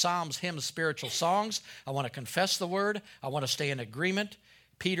myself in psalms, hymns, spiritual songs. I want to confess the word. I want to stay in agreement.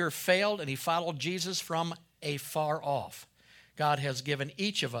 Peter failed, and he followed Jesus from afar off. God has given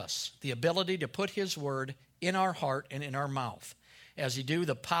each of us the ability to put his word in our heart and in our mouth. As you do,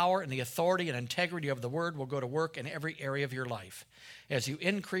 the power and the authority and integrity of the word will go to work in every area of your life. As you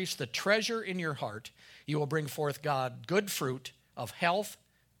increase the treasure in your heart, you will bring forth God good fruit of health,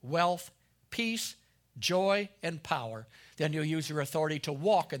 wealth, peace, joy, and power. Then you'll use your authority to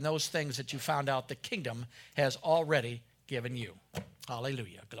walk in those things that you found out the kingdom has already given you.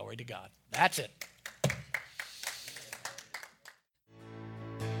 Hallelujah. Glory to God. That's it.